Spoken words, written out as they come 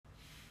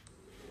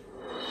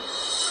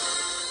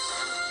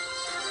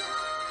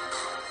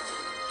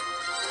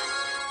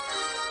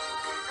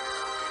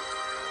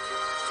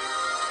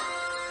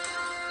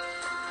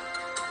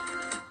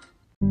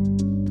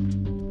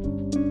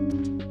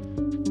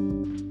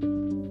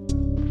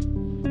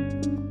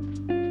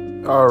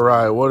All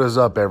right, what is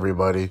up,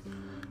 everybody?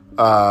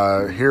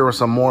 Here with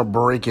some more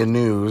breaking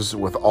news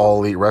with All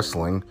Elite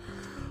Wrestling.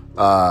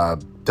 To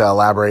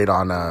elaborate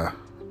on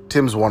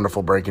Tim's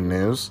wonderful breaking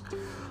news,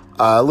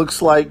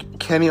 looks like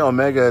Kenny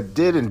Omega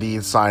did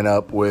indeed sign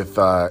up with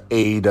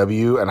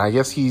AEW, and I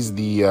guess he's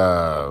the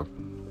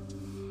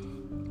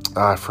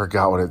I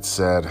forgot what it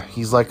said.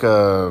 He's like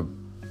a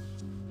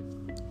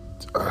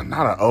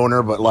not an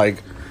owner, but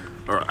like,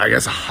 or I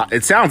guess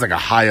it sounds like a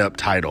high up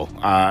title.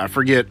 I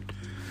forget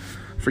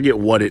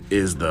what it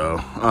is though.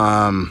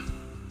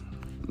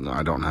 No,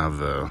 I don't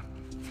have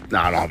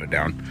it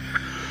down.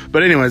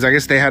 But anyways, I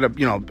guess they had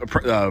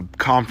a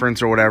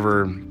conference or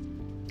whatever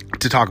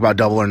to talk about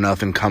Double or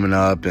Nothing coming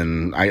up,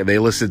 and they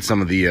listed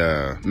some of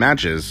the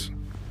matches.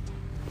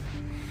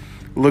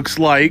 Looks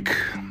like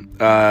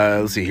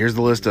let's see. Here's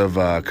the list of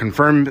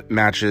confirmed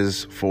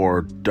matches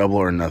for Double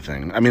or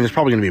Nothing. I mean, there's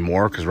probably going to be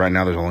more because right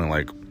now there's only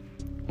like,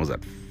 what was that,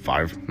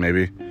 5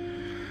 maybe?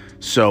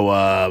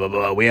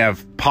 So we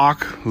have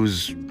Pac,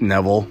 who's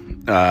Neville,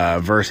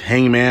 versus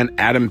Hangman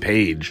Adam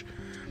Page.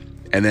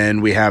 And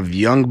then we have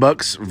Young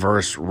Bucks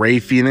versus Rey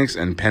Fenix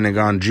and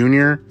Pentagon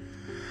Jr.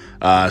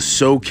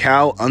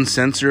 SoCal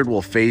Uncensored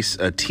will face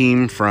a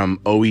team from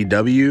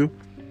OEW,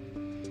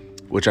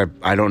 which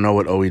I don't know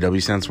what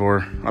OEW stands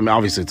for. I mean,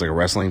 obviously it's like a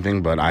wrestling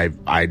thing, but I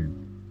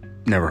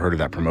never heard of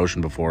that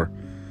promotion before.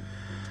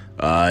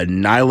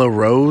 Nyla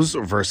Rose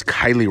versus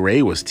Kylie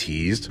Rae was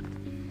teased.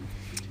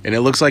 And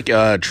it looks like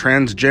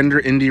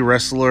transgender indie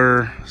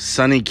wrestler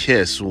Sonny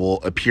Kiss will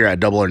appear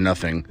at Double or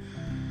Nothing.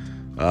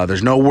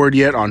 There's no word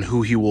yet on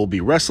who he will be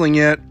wrestling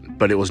yet,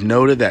 but it was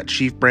noted that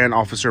Chief Brand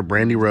Officer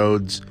Brandy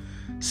Rhodes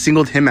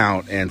singled him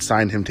out and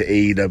signed him to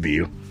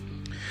AEW.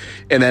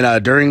 And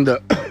then during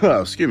the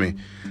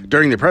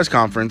during the press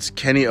conference,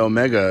 Kenny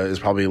Omega is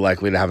probably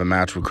likely to have a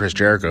match with Chris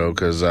Jericho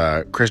because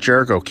Chris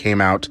Jericho came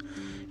out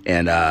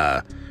and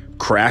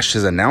crashed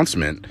his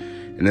announcement,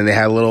 and then they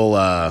had a little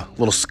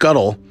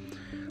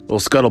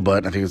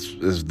scuttlebutt, I think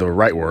is the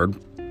right word,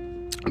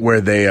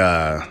 where they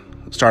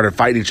started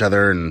fighting each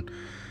other, and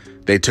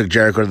they took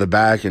Jericho to the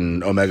back,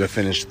 and Omega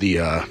finished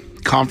the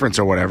conference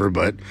or whatever.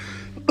 But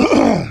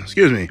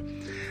excuse me,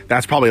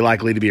 that's probably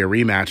likely to be a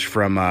rematch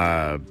from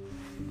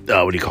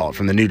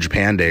from the New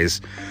Japan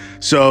days.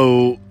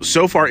 So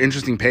far,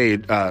 interesting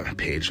page.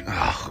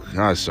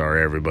 Oh,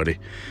 sorry everybody,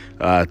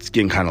 it's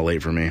getting kind of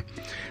late for me.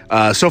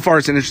 So far,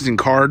 it's an interesting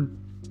card.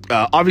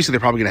 Obviously,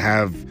 they're probably going to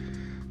have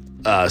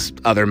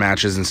other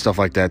matches and stuff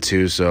like that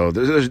too, so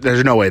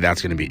there's no way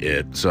that's going to be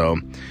it. So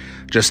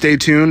just stay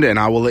tuned, and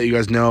I will let you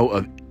guys know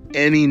of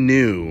any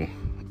new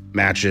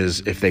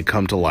matches if they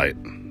come to light.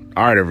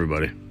 All right,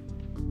 everybody.